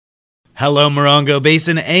Hello, Morongo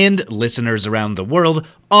Basin and listeners around the world,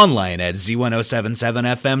 online at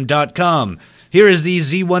Z107.7fm.com. Here is the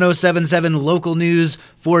Z107.7 local news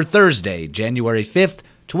for Thursday, January 5th,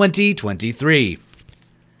 2023.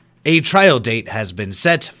 A trial date has been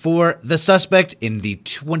set for the suspect in the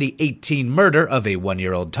 2018 murder of a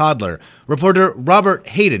 1-year-old toddler. Reporter Robert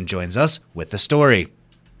Hayden joins us with the story.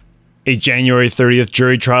 A January 30th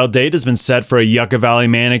jury trial date has been set for a Yucca Valley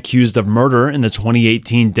man accused of murder in the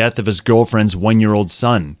 2018 death of his girlfriend's 1-year-old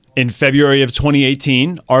son. In February of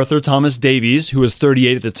 2018, Arthur Thomas Davies, who was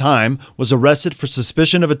 38 at the time, was arrested for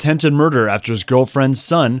suspicion of attempted murder after his girlfriend's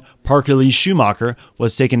son, Parker Lee Schumacher,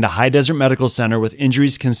 was taken to High Desert Medical Center with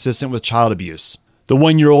injuries consistent with child abuse. The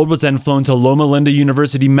 1-year-old was then flown to Loma Linda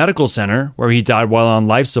University Medical Center, where he died while on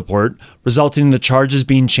life support, resulting in the charges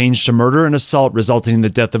being changed to murder and assault, resulting in the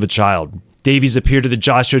death of a child. Davies appeared at the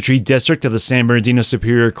Joshua Tree District of the San Bernardino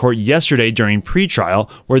Superior Court yesterday during pretrial,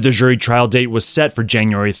 where the jury trial date was set for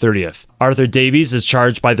January 30th. Arthur Davies is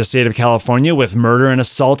charged by the state of California with murder and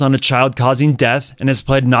assault on a child causing death and has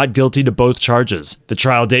pled not guilty to both charges. The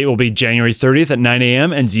trial date will be January 30th at 9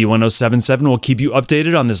 a.m. and Z107.7 will keep you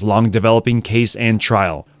updated on this long-developing case and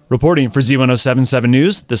trial. Reporting for Z107.7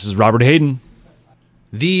 News, this is Robert Hayden.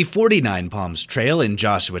 The 49 Palms Trail in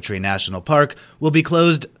Joshua Tree National Park will be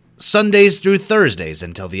closed Sundays through Thursdays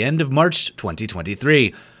until the end of March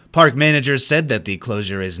 2023. Park managers said that the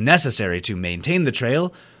closure is necessary to maintain the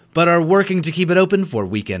trail, but are working to keep it open for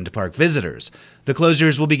weekend park visitors. The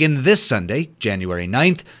closures will begin this Sunday, January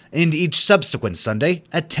 9th, and each subsequent Sunday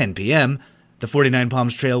at 10 p.m. The 49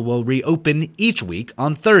 Palms Trail will reopen each week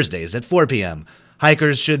on Thursdays at 4 p.m.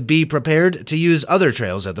 Hikers should be prepared to use other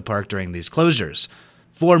trails at the park during these closures.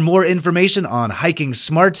 For more information on hiking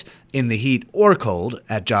smart in the heat or cold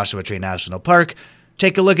at Joshua Tree National Park,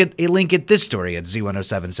 take a look at a link at this story at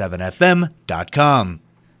Z107.7fm.com.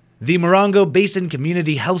 The Morongo Basin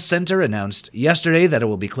Community Health Center announced yesterday that it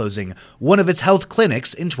will be closing one of its health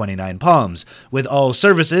clinics in 29 Palms, with all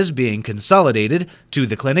services being consolidated to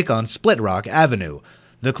the clinic on Split Rock Avenue.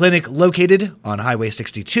 The clinic located on Highway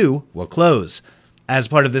 62 will close. As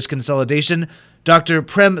part of this consolidation, Dr.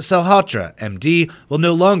 Prem Salhotra, MD, will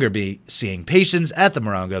no longer be seeing patients at the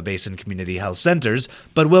Morongo Basin Community Health Centers,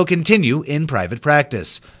 but will continue in private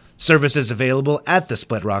practice. Services available at the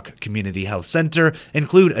Split Rock Community Health Center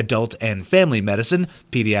include adult and family medicine,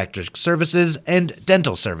 pediatric services, and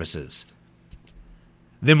dental services.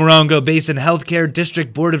 The Morongo Basin Healthcare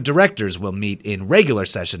District Board of Directors will meet in regular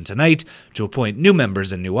session tonight to appoint new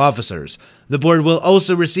members and new officers. The board will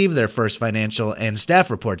also receive their first financial and staff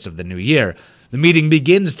reports of the new year. The meeting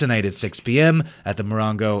begins tonight at 6 p.m. at the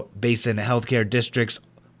Morongo Basin Healthcare District's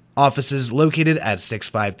offices located at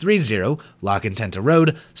 6530 La Contenta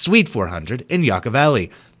Road, Suite 400 in Yucca Valley.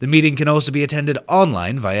 The meeting can also be attended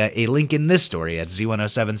online via a link in this story at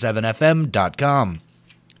Z107.7fm.com.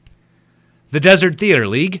 The Desert Theater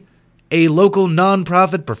League, a local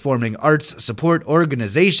nonprofit performing arts support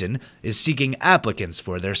organization, is seeking applicants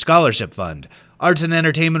for their scholarship fund. Arts and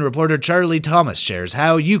entertainment reporter Charlie Thomas shares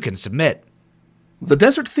how you can submit. The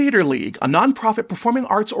Desert Theater League, a nonprofit performing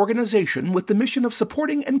arts organization with the mission of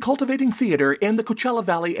supporting and cultivating theater in the Coachella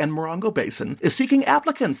Valley and Morongo Basin, is seeking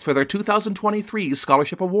applicants for their 2023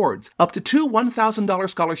 scholarship awards. Up to 2 $1,000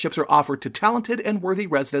 scholarships are offered to talented and worthy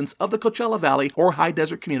residents of the Coachella Valley or high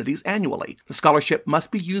desert communities annually. The scholarship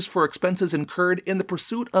must be used for expenses incurred in the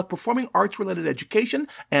pursuit of performing arts-related education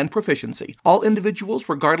and proficiency. All individuals,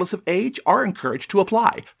 regardless of age, are encouraged to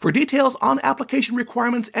apply. For details on application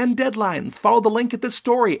requirements and deadlines, follow the link at this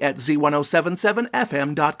story at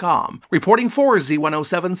Z107.7fm.com. Reporting for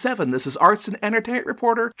Z107.7, this is arts and entertainment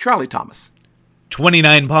reporter Charlie Thomas.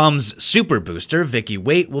 29 Palms Super Booster Vicky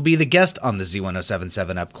Waite will be the guest on the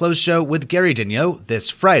Z107.7 Up Close show with Gary Daigneault this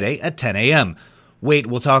Friday at 10 a.m. Waite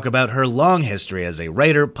will talk about her long history as a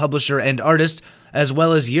writer, publisher, and artist, as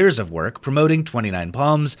well as years of work promoting 29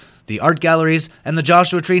 Palms, the art galleries, and the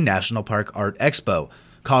Joshua Tree National Park Art Expo.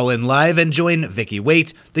 Call in live and join Vicky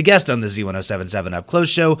Waite, the guest on the Z107.7 Up Close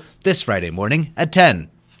show, this Friday morning at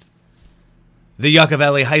 10. The Yucca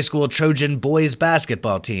Valley High School Trojan boys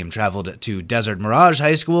basketball team traveled to Desert Mirage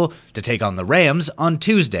High School to take on the Rams on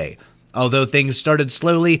Tuesday. Although things started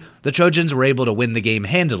slowly, the Trojans were able to win the game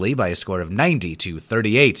handily by a score of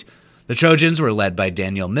 90-38. The Trojans were led by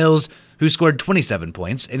Daniel Mills, who scored 27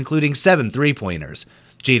 points, including 7 three-pointers.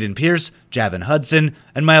 Jaden Pierce, Javin Hudson,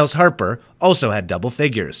 and Miles Harper also had double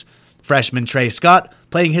figures. Freshman Trey Scott,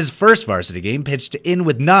 playing his first varsity game, pitched in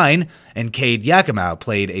with 9, and Cade Yakimow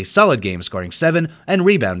played a solid game, scoring 7 and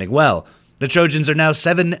rebounding well. The Trojans are now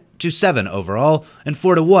 7-7 overall and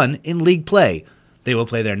 4-1 in league play. They will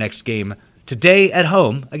play their next game today at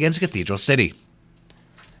home against Cathedral City.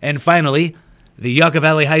 And finally, the Yucca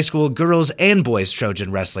Valley High School girls and boys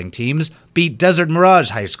Trojan wrestling teams beat Desert Mirage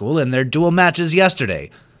High School in their dual matches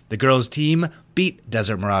yesterday. The girls team beat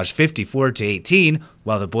Desert Mirage 54-18,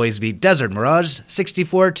 while the boys beat Desert Mirage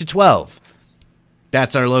 64-12.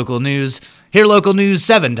 That's our local news. Hear local news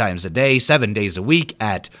 7 times a day, 7 days a week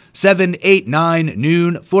at 7, 8, 9,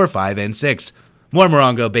 noon, 4, 5, and 6. More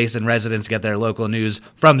Morongo Basin residents get their local news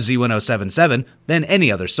from Z107.7 than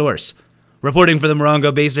any other source. Reporting for the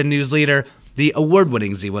Morongo Basin News Leader, the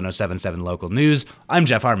award-winning Z107.7 local news, I'm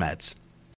Jeff Harmetz.